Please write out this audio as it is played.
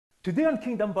Today on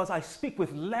Kingdom Buzz, I speak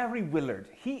with Larry Willard.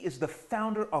 He is the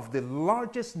founder of the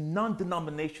largest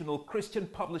non-denominational Christian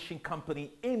publishing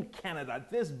company in Canada.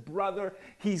 This brother,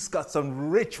 he's got some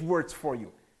rich words for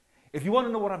you. If you want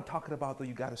to know what I'm talking about, though,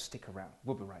 you got to stick around.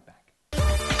 We'll be right back.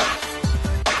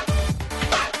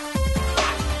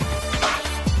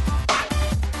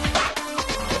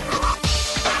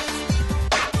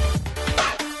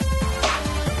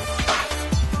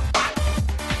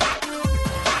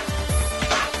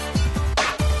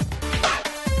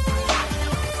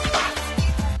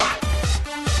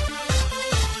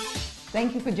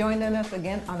 Thank you for joining us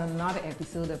again on another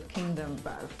episode of Kingdom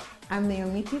Buzz. I'm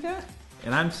Naomi Tita.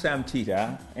 And I'm Sam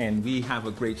Tita, and we have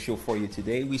a great show for you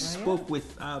today. We spoke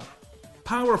with a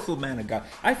powerful man of God.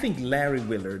 I think Larry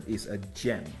Willard is a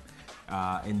gem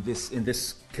in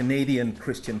this Canadian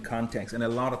Christian context, and a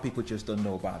lot of people just don't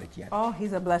know about it yet. Oh,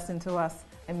 he's a blessing to us.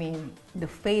 I mean, the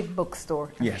Faith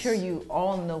Bookstore. I'm sure you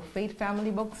all know Faith Family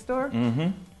Bookstore. Mm-hmm.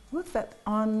 What's that?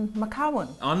 On McCowan.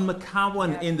 On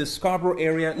McCowan in the Scarborough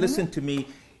area. Mm-hmm. Listen to me.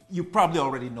 You probably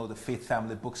already know the Faith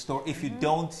Family Bookstore. If you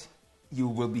don't, you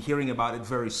will be hearing about it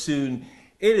very soon.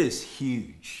 It is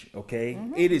huge, okay?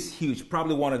 Mm-hmm. It is huge.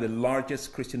 Probably one of the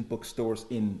largest Christian bookstores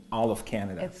in all of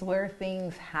Canada. It's where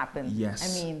things happen. Yes.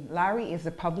 I mean, Larry is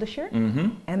the publisher,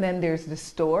 and then there's the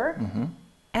store.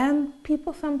 And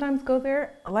people sometimes go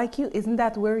there, like you. Isn't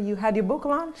that where you had your book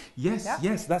launch? Yes,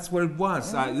 yes, that's where it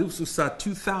was. This was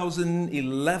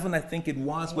 2011, I think it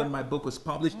was, when my book was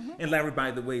published. And Larry,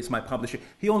 by the way, is my publisher.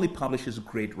 He only publishes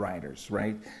great writers,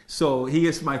 right? So he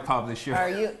is my publisher. Are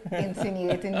you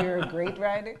insinuating you're a great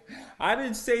writer? I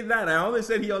didn't say that. I only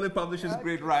said he only publishes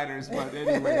great writers. But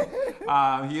anyway,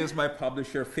 he is my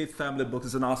publisher. Faith Family Books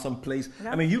is an awesome place.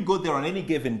 I mean, you go there on any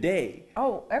given day.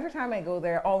 Oh, every time I go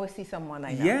there, I always see someone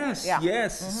I know. Yes,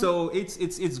 yes. So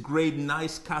it's great,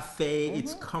 nice cafe.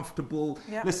 It's comfortable.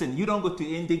 Listen, you don't go to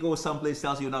Indigo or someplace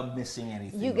else, you're not missing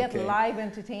anything. You get live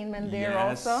entertainment there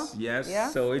also.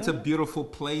 Yes. So it's a beautiful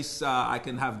place. I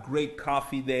can have great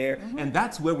coffee there, and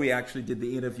that's where we actually did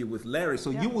the interview with Larry. So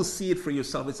you will see it for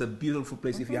yourself. It's a beautiful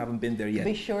place if you haven't been there yet.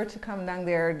 Be sure to come down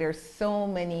there. There's so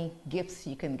many gifts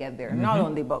you can get there. Not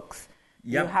only books.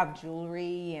 You have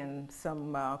jewelry and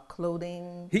some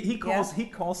clothing. He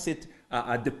calls it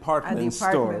a department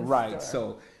store, right?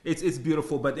 So it's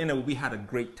beautiful. But we had a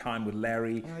great time with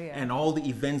Larry and all the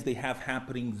events they have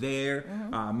happening there.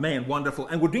 Man, wonderful!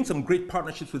 And we're doing some great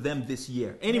partnerships with them this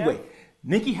year. Anyway,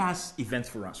 Nikki has events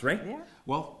for us, right? Yeah.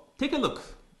 Well, take a look.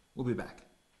 We'll be back.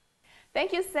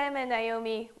 Thank you, Sam and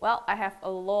Naomi. Well, I have a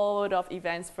lot of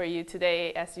events for you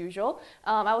today, as usual.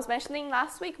 I was mentioning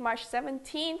last week, March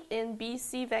 17th in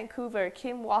BC, Vancouver,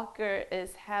 Kim Walker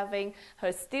is having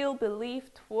her Still Believe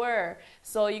tour.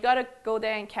 So you got to go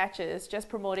there and catch it. It's just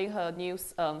promoting her new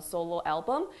solo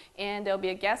album. And there'll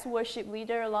be a guest worship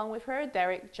leader along with her,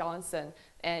 Derek Johnson.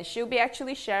 And she'll be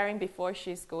actually sharing before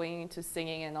she's going into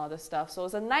singing and all the stuff. So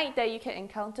it's a night that you can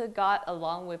encounter God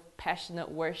along with passionate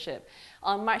worship.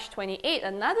 On March 28th,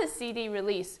 another CD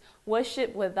release,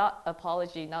 Worship Without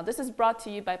Apology. Now, this is brought to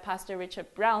you by Pastor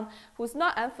Richard Brown, who's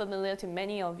not unfamiliar to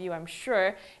many of you, I'm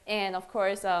sure. And of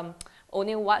course,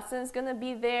 O'Neill Watson's going to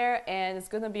be there, and it's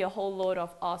going to be a whole load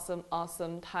of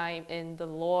awesome time in the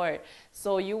Lord.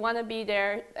 So you want to be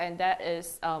there, and that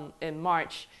is in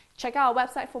March. Check out our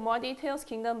website for more details,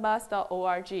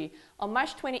 kingdombuzz.org. On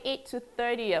March 28th to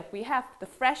 30th, we have the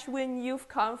Fresh Wind Youth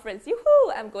Conference.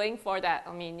 Yoo-hoo! I'm going for that.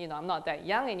 I mean, I'm not that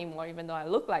young anymore, even though I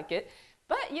look like it.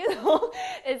 But,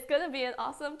 it's going to be an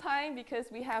awesome time because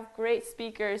we have great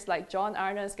speakers like John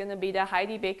Arnold is going to be there,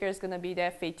 Heidi Baker is going to be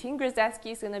there, Faitine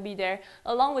Grzeski is going to be there,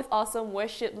 along with awesome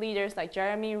worship leaders like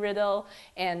Jeremy Riddle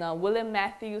and William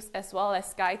Matthews, as well as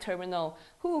Sky Terminal,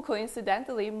 who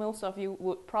coincidentally, most of you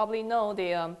would probably know,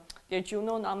 they're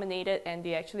Juno nominated and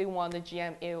they actually won the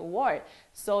GMA award.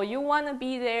 So you want to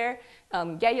be there.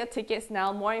 Get your tickets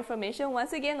now. More information,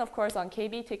 once again, of course, on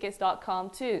kbtickets.com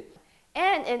too.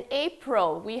 And in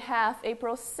April, we have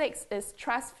April 6th is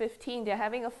Trust 15. They're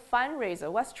having a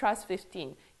fundraiser. What's Trust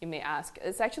 15, you may ask?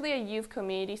 It's actually a youth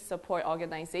community support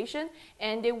organization,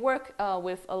 and they work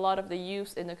with a lot of the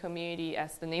youths in the community,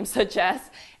 as the name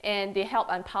suggests, and they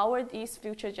help empower these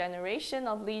future generation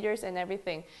of leaders and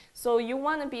everything. So you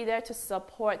want to be there to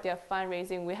support their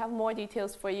fundraising. We have more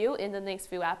details for you in the next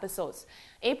few episodes.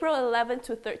 April 11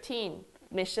 to 13.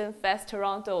 Mission Fest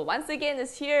Toronto. Once again,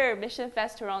 it's here. Mission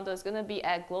Fest Toronto is going to be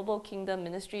at Global Kingdom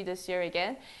Ministry this year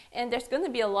again. And there's going to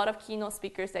be a lot of keynote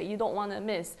speakers that you don't want to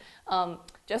miss.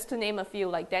 Just to name a few,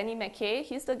 like Danny McKay,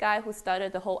 he's the guy who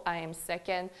started the whole I Am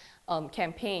Second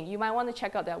campaign. You might want to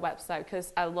check out that website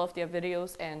because I love their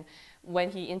videos and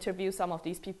when he interviewed some of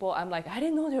these people, I'm like, I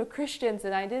didn't know they were Christians,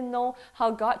 and I didn't know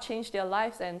how God changed their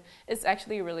lives, and it's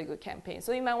actually a really good campaign.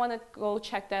 So you might want to go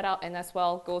check that out, and as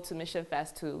well go to Mission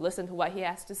Fest to listen to what he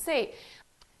has to say.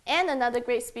 And another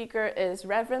great speaker is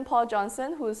Reverend Paul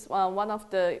Johnson, who's one of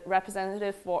the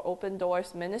representatives for Open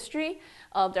Doors Ministry.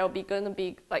 There will be going to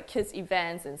be like kids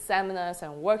events and seminars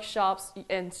and workshops,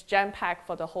 and it's jam-packed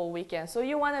for the whole weekend. So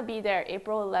you want to be there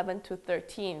April 11th to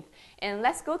 13th. And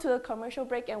let's go to a commercial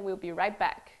break, and we'll be right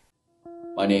back.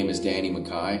 My name is Danny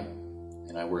Mackay,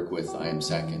 and I work with I Am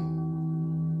Second.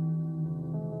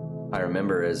 I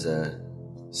remember as a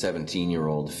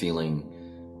 17-year-old feeling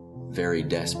very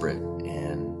desperate,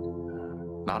 and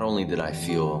not only did I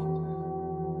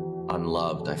feel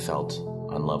unloved, I felt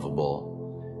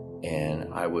unlovable,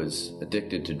 and I was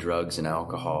addicted to drugs and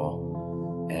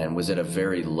alcohol and was at a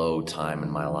very low time in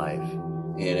my life.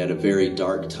 And at a very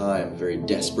dark time, very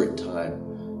desperate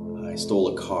time, I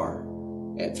stole a car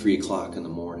at 3 o'clock in the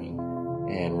morning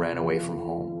and ran away from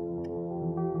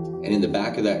home. And in the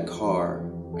back of that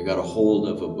car, I got a hold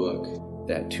of a book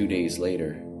that 2 days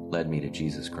later led me to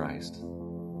Jesus Christ.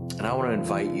 And I want to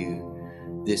invite you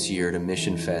this year to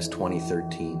Mission Fest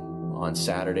 2013 on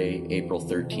Saturday, April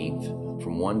 13th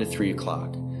from 1 to 3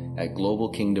 o'clock at Global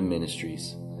Kingdom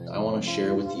Ministries. I want to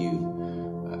share with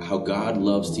you how God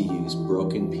loves to use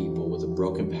broken people with a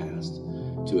broken past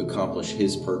to accomplish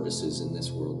His purposes in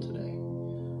this world today.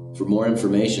 For more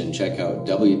information, check out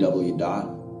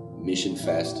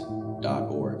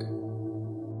www.missionfest.org.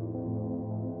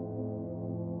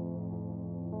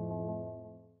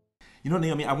 You know,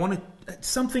 Naomi,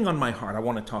 something on my heart I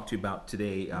want to talk to you about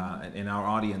today in our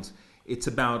audience. It's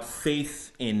about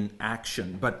faith in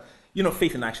action. But, you know,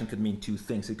 faith in action could mean two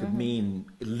things. It could mean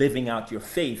living out your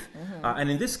faith.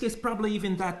 And in this case, probably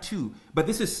even that too. But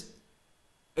this is,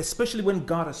 especially when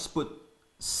God has put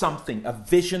something, a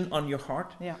vision on your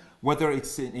heart, whether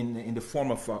it's in the form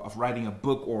of writing a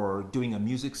book or doing a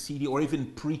music CD or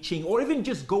even preaching or even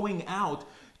just going out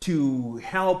to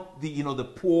help the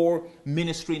poor,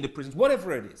 ministry in the prisons,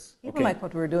 whatever it is. Even like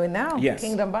what we're doing now,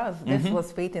 Kingdom Buzz. This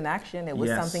was faith in action. It was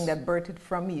something that birthed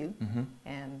from you,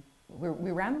 and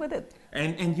we ran with it.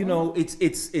 And you know,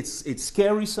 it's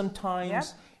scary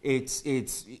sometimes.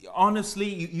 It's honestly,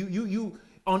 you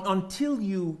until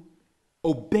you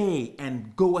obey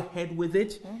and go ahead with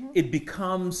it, it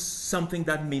becomes something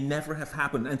that may never have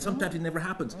happened, and sometimes it never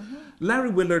happens.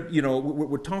 Larry Willard, you know,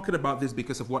 we're talking about this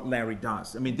because of what Larry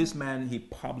does. I mean, this man, he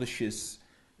publishes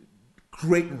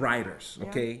great writers,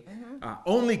 okay?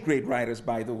 Only great writers,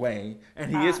 by the way,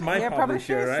 and he is my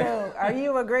publisher, right? So are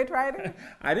you a great writer?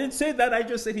 I didn't say that. I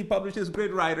just said he publishes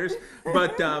great writers.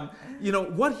 But, you know,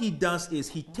 what he does is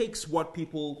he takes what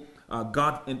people...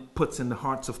 God puts in the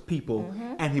hearts of people,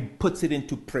 and He puts it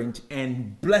into print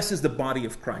and blesses the body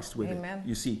of Christ with it.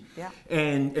 You see,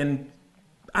 and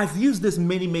I've used this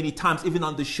many times, even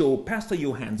on the show. Pastor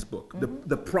Johan's book,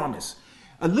 The Promise,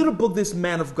 a little book this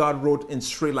man of God wrote in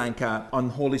Sri Lanka on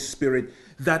Holy Spirit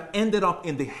that ended up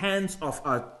in the hands of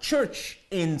a church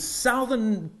in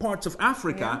southern parts of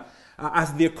Africa.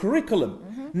 As their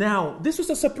curriculum. Now, this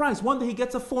was a surprise. One day he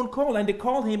gets a phone call, and they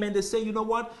call him and they say, you know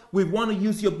what, we want to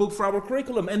use your book for our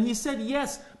curriculum. And he said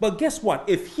yes. But guess what?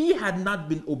 If he had not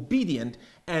been obedient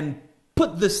and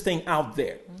put this thing out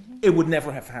there, it would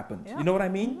never have happened. You know what I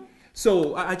mean?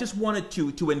 So I just wanted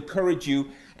to encourage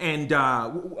you. And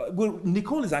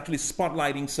Nicole is actually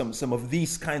spotlighting some of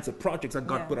these kinds of projects that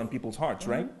God put on people's hearts,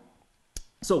 right?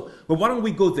 So, but why don't we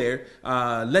go there?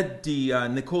 Let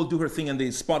Nicole do her thing in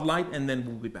the spotlight, and then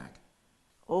we'll be back.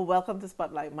 Oh, welcome to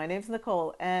Spotlight. My name's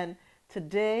Nicole, and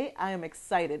today I am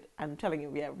excited. I'm telling you,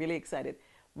 really excited.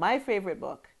 My favorite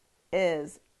book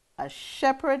is A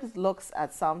Shepherd Looks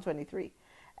at Psalm 23,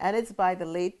 and it's by the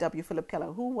late W. Philip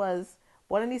Keller, who was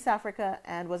born in East Africa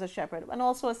and was a shepherd and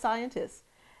also a scientist.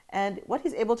 And what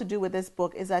he's able to do with this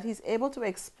book is that he's able to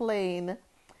explain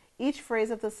each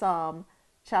phrase of the psalm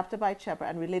chapter by chapter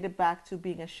and relate it back to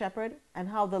being a shepherd and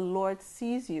how the Lord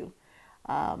sees you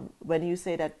when you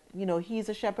say that, you know, He's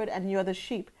a shepherd and you're the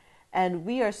sheep. And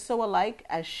we are so alike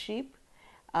as sheep,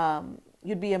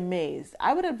 you'd be amazed.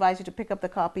 I would advise you to pick up the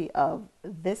copy of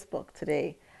this book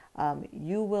today.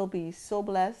 You will be so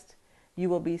blessed, you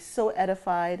will be so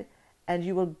edified, and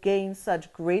you will gain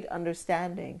such great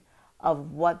understanding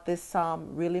of what this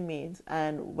psalm really means.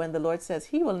 And when the Lord says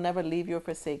He will never leave you or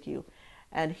forsake you,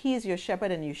 and He is your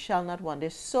shepherd and you shall not want.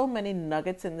 There's so many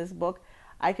nuggets in this book.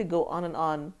 I could go on and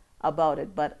on about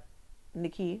it, but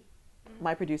Nikki,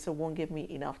 my producer, won't give me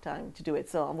enough time to do it.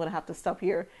 So I'm going to have to stop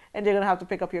here, and you're going to have to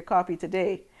pick up your copy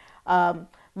today. My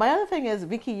other thing is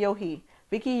Vicky Yohe.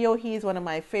 Vicky Yohe is one of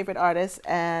my favorite artists,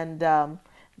 and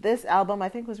This album, I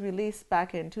think, was released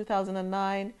back in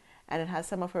 2009, and it has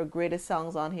some of her greatest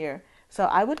songs on here. So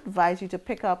I would advise you to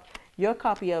pick up your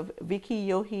copy of Vicky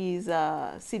Yohe's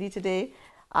CD today,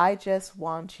 I Just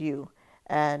Want You.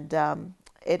 And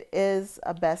it's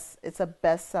a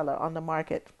bestseller on the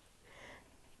market.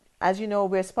 As you know,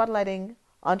 we're spotlighting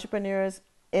entrepreneurs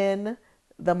in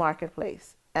the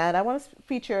marketplace. And I want to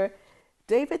feature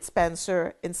David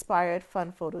Spencer Inspired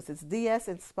Fun Photos. It's DS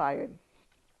Inspired.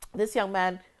 This young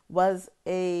man was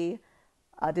a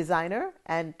designer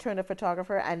and turned a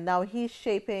photographer, and now he's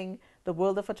shaping the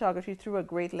world of photography through a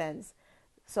great lens.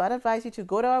 So I'd advise you to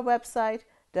go to our website,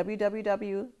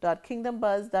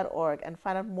 www.kingdombuzz.org, and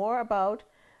find out more about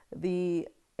the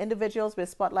individuals we're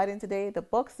spotlighting today, the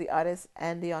books, the artists,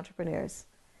 and the entrepreneurs.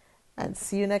 And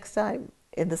see you next time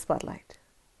in the Spotlight.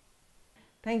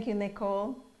 Thank you,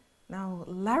 Nicole. Now,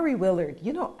 Larry Willard,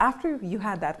 you know, after you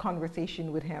had that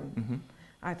conversation with him,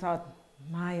 I thought,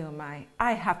 my, oh my,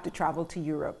 I have to travel to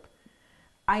Europe.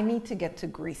 I need to get to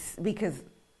Greece because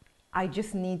I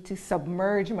just need to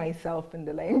submerge myself in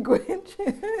the language.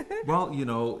 Well, you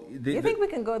know... You think we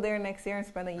can go there next year and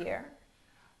spend a year?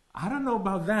 I don't know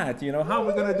about that. You know, how are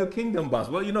we going to do Kingdom Buzz?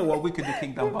 Well, you know what, we could do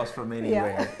Kingdom Buzz from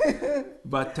anywhere. Yeah.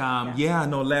 But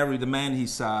no, Larry, the man,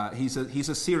 he's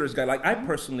a serious guy. Like, I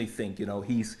personally think, you know,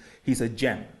 he's a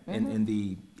gem in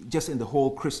the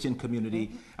whole Christian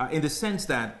community, in the sense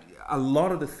that a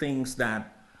lot of the things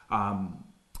that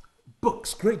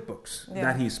great books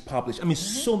that he's published. I mean,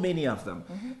 so many of them.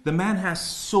 The man has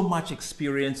so much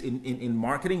experience in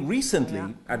marketing. Recently,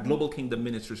 at Global Kingdom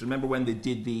Ministries, remember when they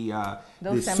did the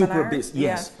Super Biz?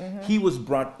 Yes. He was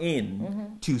brought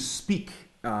in to speak,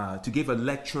 to give a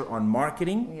lecture on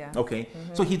marketing. Yeah. Okay.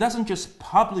 So he doesn't just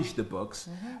publish the books.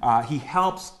 He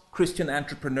helps Christian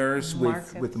entrepreneurs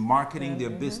with marketing their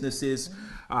businesses.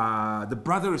 The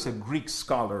brother is a Greek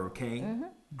scholar, okay?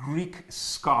 Greek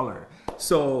scholar.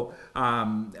 So,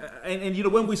 and you know,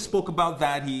 when we spoke about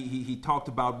that, he talked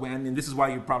about when, and this is why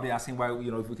you're probably asking why,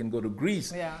 you know, if we can go to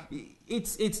Greece. Yeah.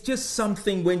 It's just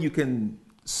something when you can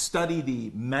study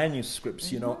the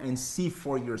manuscripts, you know, and see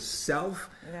for yourself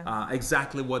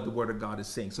exactly what the Word of God is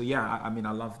saying. So yeah, I mean,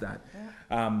 I love that.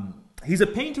 Yeah. He's a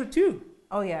painter too.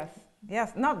 Oh yes.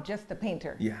 Yes, not just a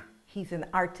painter. Yeah. He's an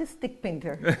artistic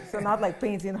painter, so not like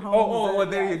painting homes. Oh,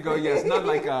 there you go. Yes, not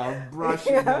like a brush.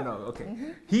 No. Okay.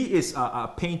 He is a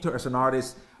painter as an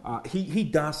artist. He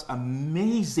does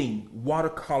amazing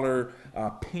watercolor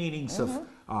paintings of.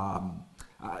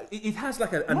 It has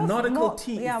like a nautical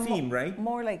theme, right?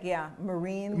 More like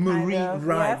marine.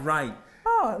 Right.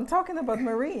 Oh, I'm talking about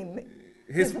marine.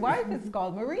 His wife is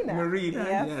called Marina. Marina,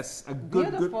 yes, a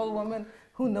beautiful woman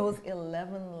who knows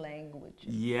 11 languages.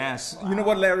 Yes. Wow. You know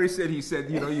what Larry said? He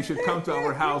said, you know, you should come to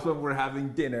our house when we're having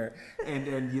dinner.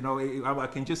 And you know, I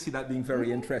can just see that being very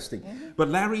interesting. But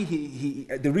Larry,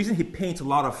 the reason he paints a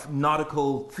lot of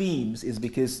nautical themes is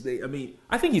because,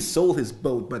 I think he sold his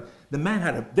boat, but the man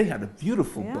had a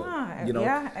beautiful boat. You know?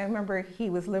 Yeah, I remember he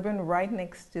was living right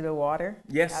next to the water.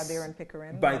 Yes. Out there in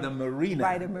Pickering. By the marina.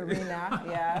 By the marina,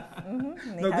 yeah.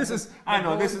 No, this is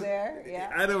there. Yeah.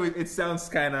 I know it sounds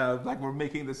kind of like we're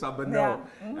making this up, but no.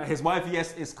 His wife,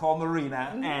 yes, is called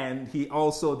Marina, and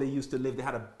they used to live, they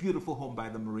had a beautiful home by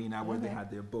the marina where they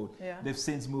had their boat. Yeah. They've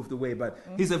since moved away, but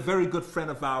he's a very good friend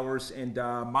of ours and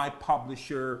my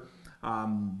publisher,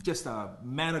 just a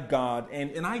man of God.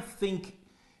 And I think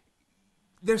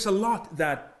there's a lot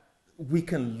that we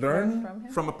can learn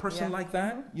from a person like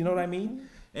that. You know what I mean?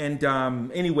 And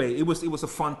anyway, it was a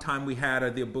fun time we had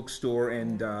at their bookstore,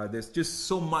 and there's just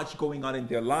so much going on in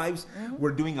their lives.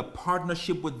 We're doing a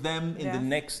partnership with them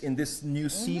in this new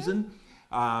season.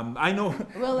 I know.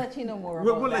 We'll let you know more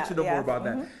about that. We'll let you know more about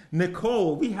that.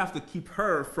 Nicole, we have to keep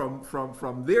her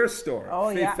from their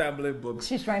store, Faith Family Books.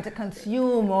 She's trying to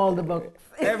consume all the books.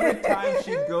 Every time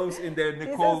she goes in there,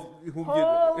 Nicole,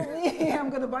 I'm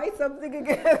going to buy something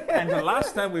again. And the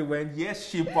last time we went, yes,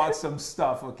 she bought some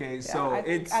stuff. Okay, so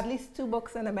it's at least 2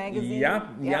 books and a magazine. Yeah.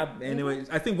 Anyway,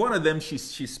 I think one of them she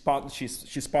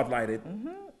spotlighted.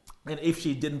 And if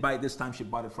she didn't buy it this time, she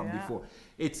bought it from before.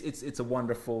 It's a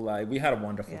wonderful. We had a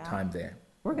wonderful time there.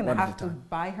 We're going to have to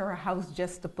buy her a house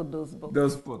just to put those books.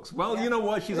 Those books. Well, you know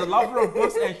what? She's a lover of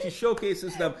books and she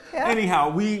showcases them. Anyhow,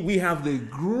 we have the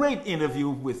great interview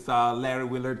with Larry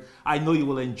Willard. I know you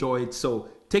will enjoy it. So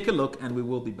take a look and we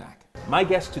will be back. My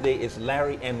guest today is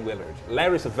Larry N. Willard.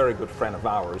 Larry is a very good friend of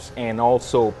ours and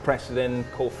also president,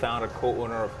 co-founder,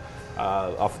 co-owner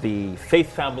of the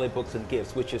Faith Family Books and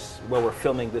Gifts, which is where we're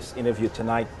filming this interview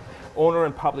tonight. Owner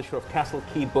and publisher of Castle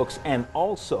Quay Books and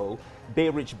also Bay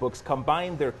Ridge Books.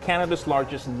 Combined, they're Canada's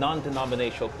largest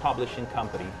non-denominational publishing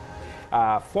company.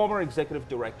 former executive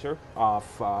director of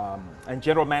and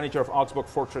general manager of Augsburg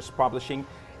Fortress Publishing,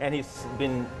 and he's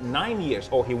been 9 years,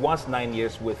 or he was 9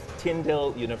 years, with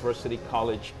Tyndale University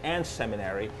College and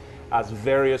Seminary as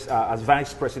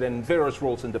vice president in various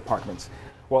roles and departments.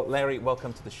 Well, Larry,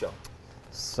 welcome to the show.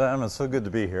 Sam, it's so good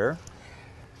to be here.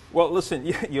 Well, listen,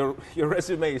 your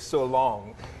resume is so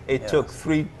long. It took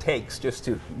 3 takes just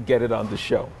to get it on the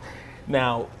show.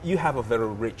 Now, you have a very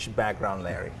rich background,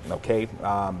 Larry, okay?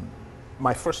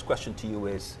 My first question to you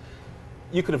is,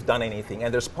 you could have done anything,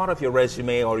 and there's part of your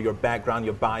resume or your background,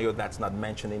 your bio, that's not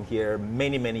mentioned in here,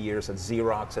 many, many years at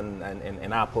Xerox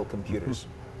and Apple computers.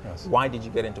 Yes. Why did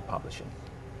you get into publishing?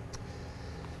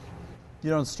 You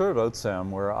know, it started out,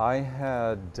 Sam, where I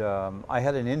had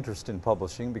an interest in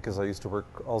publishing because I used to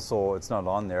work also, it's not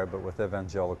on there, but with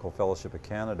Evangelical Fellowship of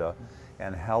Canada,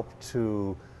 and helped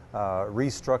to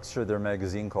restructure their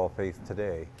magazine called Faith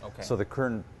Today. Okay. So the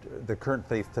current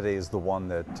Faith Today is the one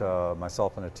that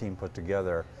myself and a team put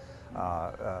together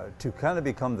to kind of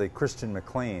become the Christian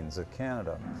McLeans of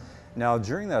Canada. Now,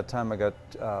 during that time, I got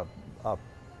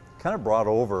kind of brought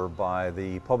over by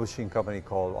the publishing company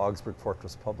called Augsburg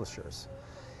Fortress Publishers.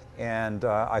 And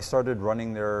I started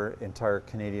running their entire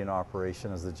Canadian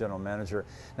operation as the general manager.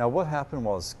 Now what happened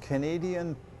was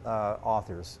Canadian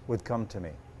authors would come to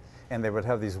me and they would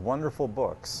have these wonderful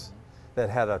books that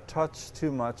had a touch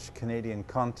too much Canadian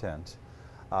content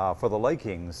for the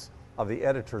likings of the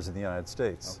editors in the United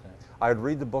States. Okay. I would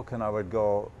read the book and I would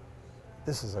go,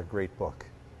 this is a great book.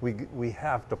 We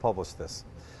have to publish this.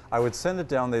 I would send it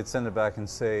down, they'd send it back and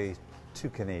say, too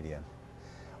Canadian.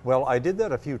 Well, I did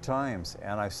that a few times,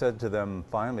 and I said to them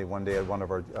finally one day at one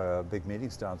of our big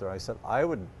meetings down there, I said, I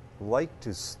would like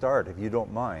to start, if you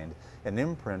don't mind, an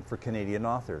imprint for Canadian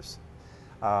authors.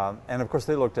 And of course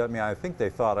they looked at me, I think they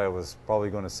thought I was probably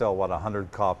going to sell, 100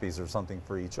 copies or something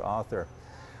for each author.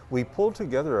 We pulled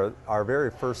together our very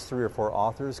first 3 or 4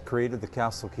 authors, created the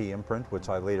Castle Quay imprint, which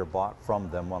I later bought from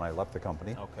them when I left the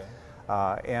company. Okay.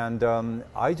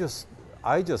 I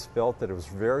just felt that it was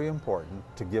very important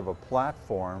to give a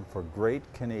platform for great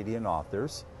Canadian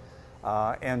authors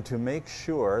and to make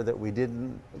sure that we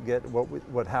didn't get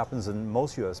what happens in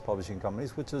most U.S. publishing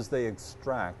companies, which is they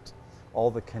extract all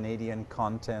the Canadian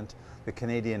content, the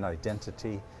Canadian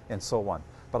identity, and so on.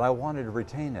 But I wanted to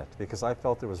retain it because I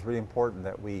felt it was really important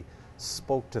that we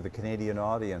spoke to the Canadian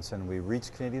audience and we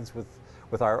reached Canadians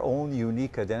with our own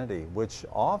unique identity, which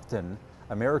often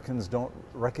Americans don't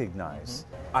recognize.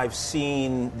 I've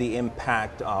seen the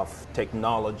impact of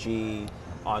technology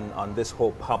on this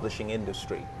whole publishing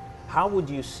industry. How would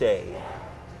you say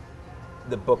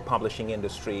the book publishing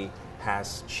industry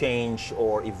has changed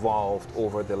or evolved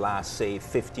over the last, say,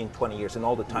 15, 20 years, and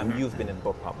all the time you've been in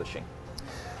book publishing?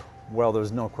 Well,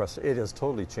 there's no question. It has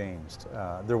totally changed.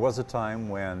 There was a time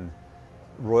when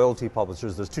royalty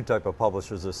publishers, there's 2 types of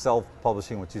publishers. There's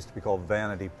self-publishing, which used to be called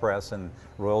vanity press, and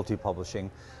royalty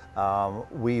publishing.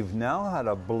 We've now had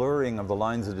a blurring of the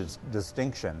lines of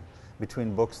distinction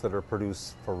between books that are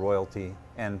produced for royalty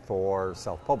and for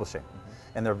self-publishing.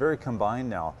 And they're very combined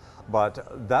now,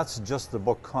 but that's just the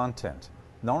book content.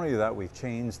 Not only that, we've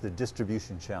changed the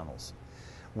distribution channels.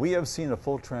 We have seen a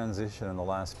full transition in the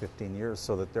last 15 years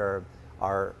so that there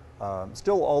are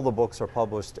still all the books are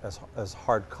published as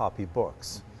hard copy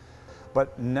books.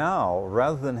 But now,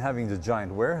 rather than having the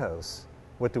giant warehouse,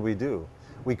 what do?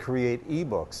 We create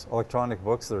e-books, electronic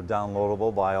books that are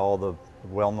downloadable by all the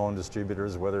well-known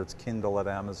distributors, whether it's Kindle at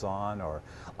Amazon or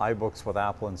iBooks with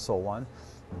Apple and so on.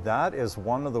 That is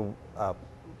one of the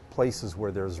places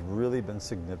where there's really been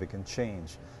significant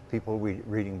change, people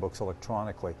reading books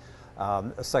electronically.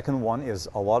 A second one is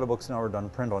a lot of books now are done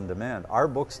print on demand. Our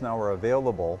books now are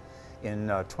available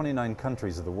in 29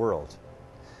 countries of the world.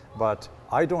 But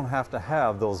I don't have to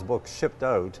have those books shipped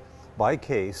out by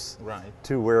case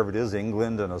to wherever it is,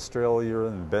 England and Australia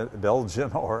and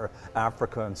Belgium or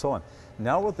Africa and so on.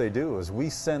 Now what they do is we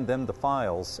send them the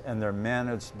files and they're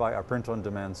managed by a print on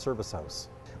demand service house.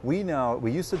 We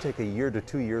used to take 1 year to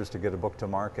 2 years to get a book to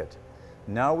market.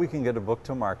 Now we can get a book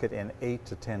to market in 8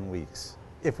 to 10 weeks.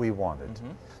 If we wanted.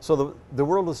 So the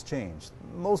world has changed.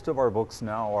 Most of our books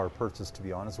now are purchased, to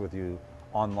be honest with you,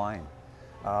 online.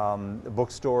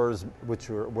 Bookstores, which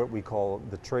are what we call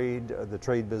the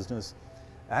trade business,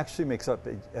 actually makes up,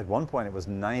 at one point it was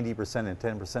 90% and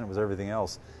 10% was everything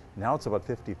else. Now it's about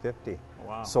 50-50.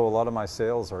 Wow. So a lot of my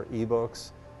sales are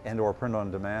ebooks and or print on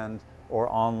demand or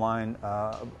online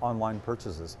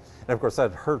purchases. And of course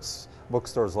that hurts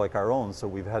bookstores like our own, so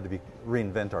we've had to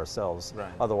reinvent ourselves.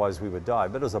 Otherwise we would die.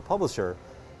 But as a publisher,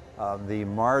 the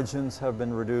margins have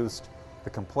been reduced, the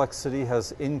complexity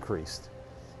has increased,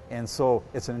 And so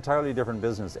it's an entirely different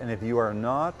business. And if you are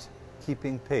not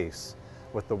keeping pace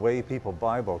with the way people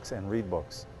buy books and read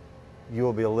books, you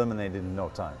will be eliminated in no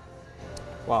time.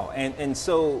 Wow. And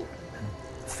so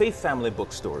Faith Family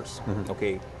Bookstores,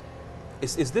 okay,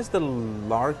 is this the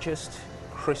largest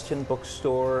Christian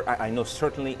bookstore? I know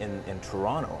certainly in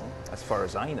Toronto, as far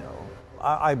as I know.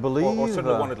 I believe... Or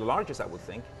certainly one of the largest, I would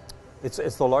think. It's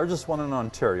the largest one in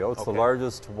Ontario. It's okay. the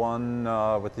largest one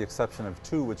with the exception of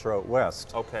two which are out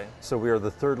west. Okay. So we are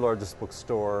the third largest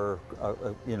bookstore.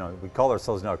 You know, we call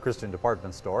ourselves now a Christian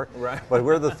department store. Right. But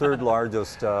we're the third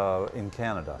largest in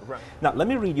Canada. Right. Now let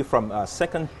me read you from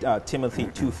 2 Timothy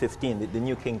 2:15, the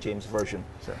New King James Version.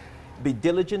 Sure. Be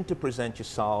diligent to present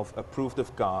yourself approved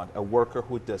of God, a worker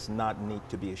who does not need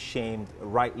to be ashamed,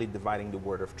 rightly dividing the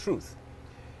word of truth.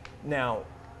 Now,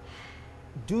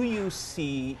 do you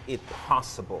see it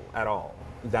possible at all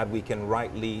that we can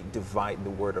rightly divide the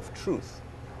word of truth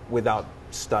without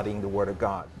studying the word of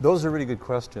God? Those are really good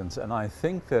questions, and I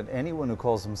think that anyone who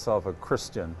calls himself a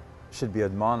Christian should be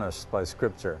admonished by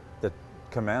Scripture that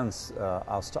commands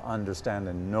us to understand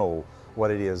and know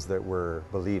what it is that we're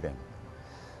believing.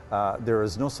 There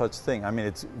is no such thing. I mean,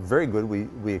 it's very good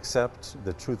we accept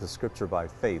the truth of Scripture by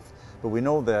faith, but we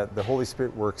know that the Holy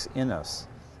Spirit works in us.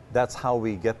 That's how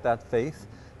we get that faith.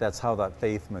 That's how that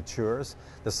faith matures.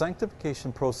 The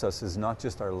sanctification process is not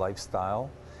just our lifestyle.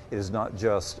 It is not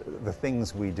just the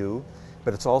things we do,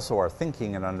 but it's also our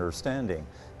thinking and understanding.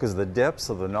 Because the depths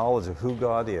of the knowledge of who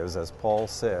God is, as Paul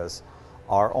says,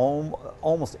 are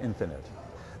almost infinite.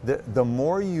 The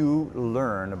more you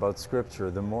learn about Scripture,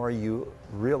 the more you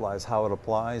realize how it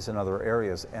applies in other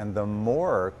areas, and the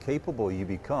more capable you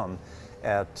become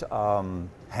at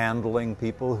handling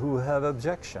people who have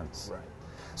objections. Right.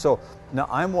 So now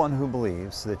I'm one who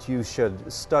believes that you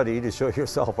should study to show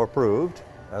yourself approved,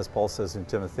 as Paul says in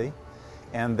Timothy,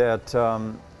 and that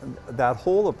that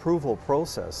whole approval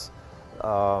process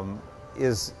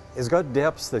is got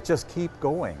depths that just keep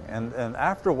going. And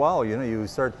after a while, you know, you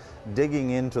start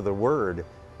digging into the Word,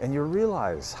 and you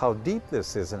realize how deep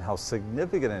this is and how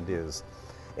significant it is.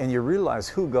 And you realize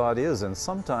who God is, and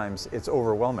sometimes it's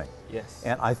overwhelming. Yes.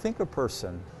 And I think a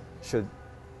person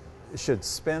should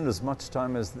spend as much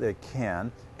time as they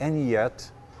can, and yet,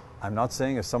 I'm not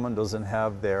saying if someone doesn't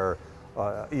have their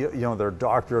their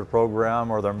doctorate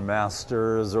program or their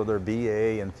master's or their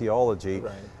BA in theology.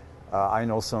 Right. I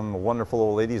know some wonderful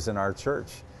old ladies in our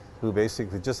church who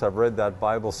basically just have read that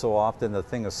Bible so often, the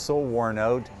thing is so worn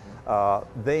out,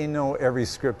 they know every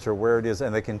scripture, where it is,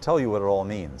 and they can tell you what it all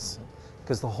means.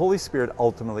 Because the Holy Spirit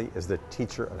ultimately is the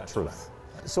teacher of truth.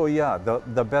 Right. So yeah,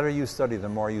 the better you study, the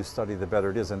more you study, the better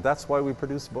it is. And that's why we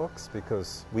produce books,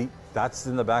 because that's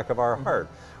in the back of our heart.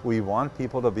 We want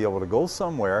people to be able to go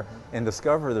somewhere and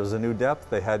discover there's a new depth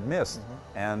they had missed.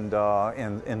 And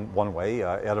in one way,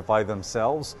 edify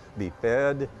themselves, be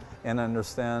fed, and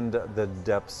understand the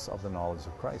depths of the knowledge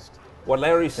of Christ. What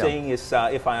Larry's saying is,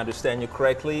 if I understand you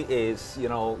correctly, is,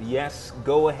 yes,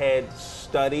 go ahead,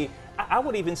 study. I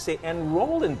would even say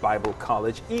enroll in Bible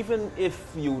college, even if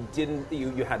you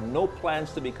had no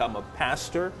plans to become a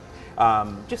pastor,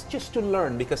 just to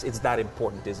learn, because it's that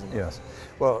important, isn't it? Yes.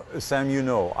 Well, Sam,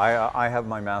 I have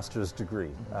my master's degree.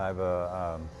 I have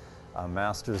a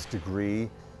master's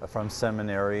degree from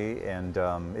seminary, and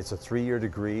it's a 3-year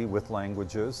degree with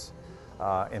languages.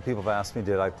 And people have asked me,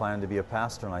 did I plan to be a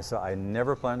pastor? And I said, I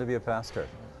never planned to be a pastor.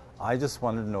 I just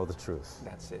wanted to know the truth.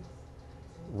 That's it.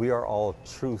 We are all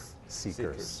truth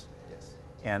seekers. Yes.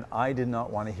 And I did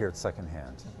not want to hear it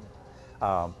secondhand.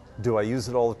 Do I use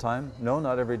it all the time? No,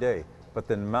 not every day. But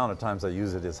the amount of times I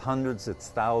use it is hundreds, it's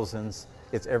thousands.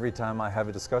 It's every time I have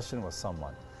a discussion with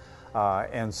someone.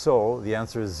 And so the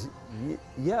answer is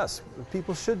yes,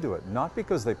 people should do it. Not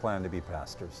because they plan to be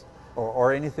pastors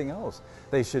or anything else.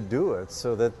 They should do it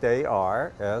so that they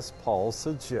are, as Paul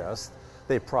suggests,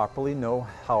 they properly know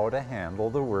how to handle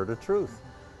the word of truth.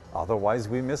 Otherwise,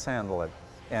 we mishandle it.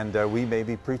 And we may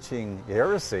be preaching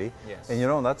heresy. Yes.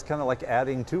 And that's kind of like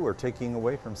adding to or taking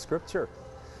away from Scripture.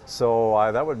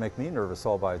 So that would make me nervous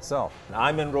all by itself.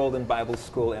 I'm enrolled in Bible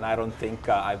school, and I don't think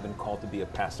I've been called to be a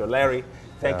pastor. Larry,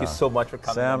 thank you so much for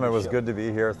coming. Sam, on it was show. good to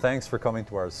be here. Thanks for coming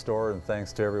to our store, and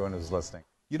thanks to everyone who's listening.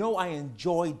 I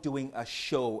enjoy doing a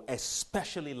show,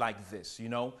 especially like this,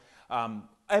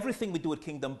 Everything we do at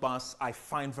Kingdom Bus, I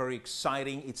find very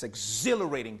exciting. It's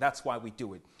exhilarating. That's why we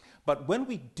do it. But when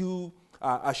we do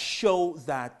a show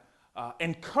that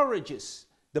encourages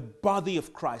the body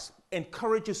of Christ,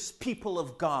 encourages people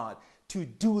of God to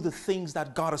do the things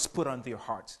that God has put on their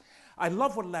hearts, I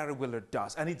love what Larry Willard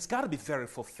does, and it's got to be very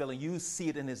fulfilling. You see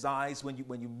it in his eyes when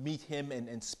you meet him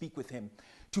and speak with him.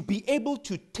 To be able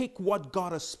to take what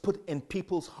God has put in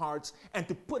people's hearts and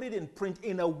to put it in print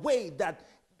in a way that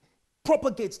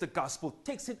propagates the gospel,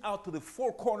 takes it out to the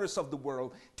four corners of the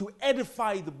world to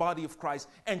edify the body of Christ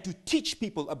and to teach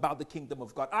people about the kingdom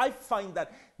of God. I find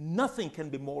that nothing can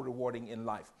be more rewarding in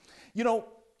life. You know,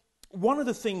 one of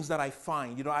the things that I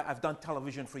find, you know, I've done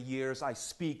television for years, I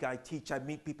speak, I teach, I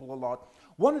meet people a lot.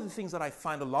 One of the things that I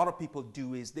find a lot of people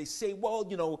do is they say, well,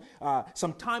 you know,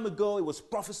 some time ago it was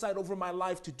prophesied over my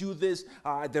life to do this.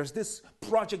 There's this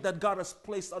project that God has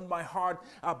placed on my heart,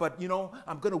 but, you know,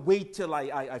 I'm going to wait till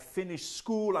I finish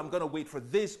school. I'm going to wait for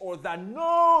this or that.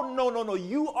 No.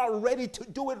 You are ready to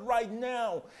do it right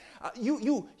now.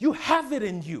 You have it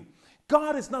in you.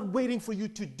 God is not waiting for you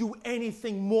to do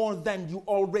anything more than you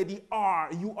already are.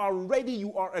 You are ready.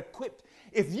 You are equipped.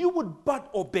 If you would but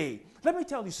obey, let me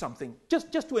tell you something,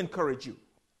 just to encourage you.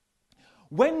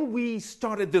 When we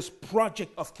started this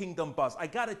project of Kingdom Buzz, I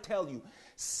got to tell you,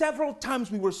 several times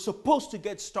we were supposed to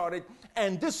get started,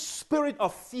 and this spirit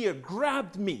of fear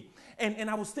grabbed me. And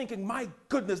I was thinking, my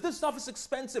goodness, this stuff is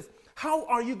expensive. How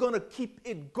are you going to keep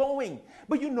it going?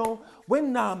 But you know,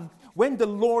 when the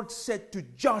Lord said to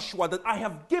Joshua that I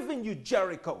have given you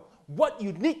Jericho, what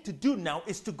you need to do now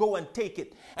is to go and take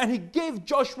it. And he gave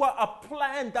Joshua a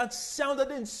plan that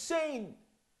sounded insane.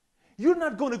 You're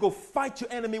not going to go fight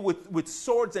your enemy with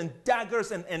swords and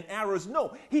daggers and arrows.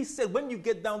 No, he said when you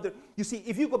get down there, you see,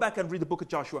 if you go back and read the book of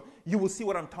Joshua, you will see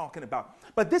what I'm talking about.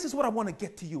 But this is what I want to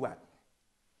get to you at.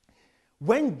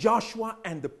 When Joshua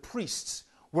and the priests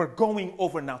were going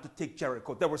over now to take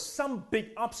Jericho, there was some big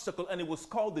obstacle, and it was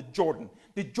called the Jordan.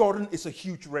 The Jordan is a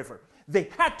huge river. They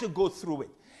had to go through it.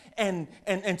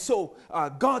 And so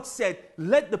God said,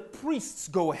 let the priests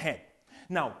go ahead.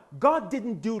 Now, God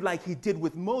didn't do like he did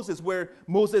with Moses, where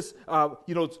Moses,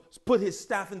 put his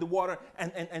staff in the water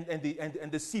and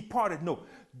the sea parted. No,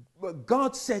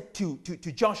 God said to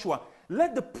Joshua,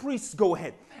 let the priests go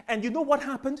ahead. And you know what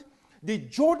happened? The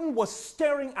Jordan was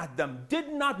staring at them,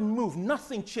 did not move,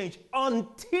 nothing changed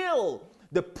until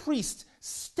the priests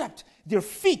stepped, their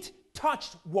feet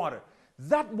touched water.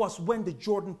 That was when the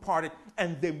Jordan parted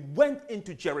and they went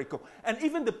into Jericho. And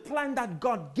even the plan that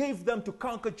God gave them to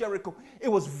conquer Jericho, it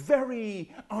was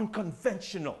very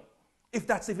unconventional, if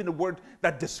that's even a word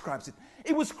that describes it.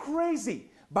 It was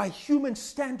crazy by human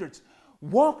standards.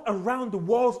 Walk around the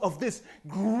walls of this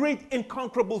great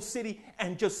inconquerable city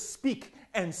and just speak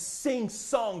and sing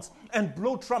songs and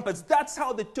blow trumpets. That's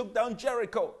how they took down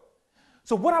Jericho.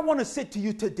 So what I want to say to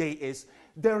you today is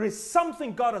there is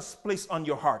something God has placed on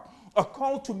your heart. A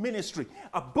call to ministry,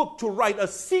 a book to write, a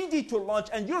CD to launch,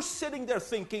 and you're sitting there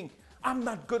thinking, I'm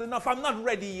not good enough, I'm not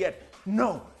ready yet.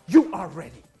 No, you are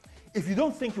ready. If you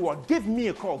don't think you are, give me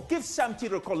a call. Give Sam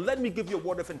Teeter a call. Let me give you a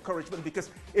word of encouragement, because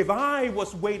if I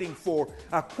was waiting for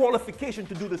a qualification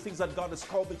to do the things that God has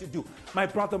called me to do, my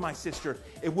brother, my sister,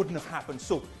 it wouldn't have happened.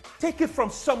 So take it from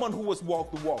someone who has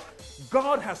walked the walk.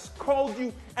 God has called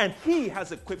you and he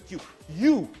has equipped you.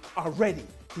 You are ready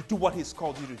to do what he's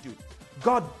called you to do.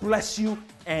 God bless you,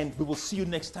 and we will see you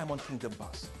next time on Kingdom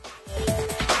Buzz.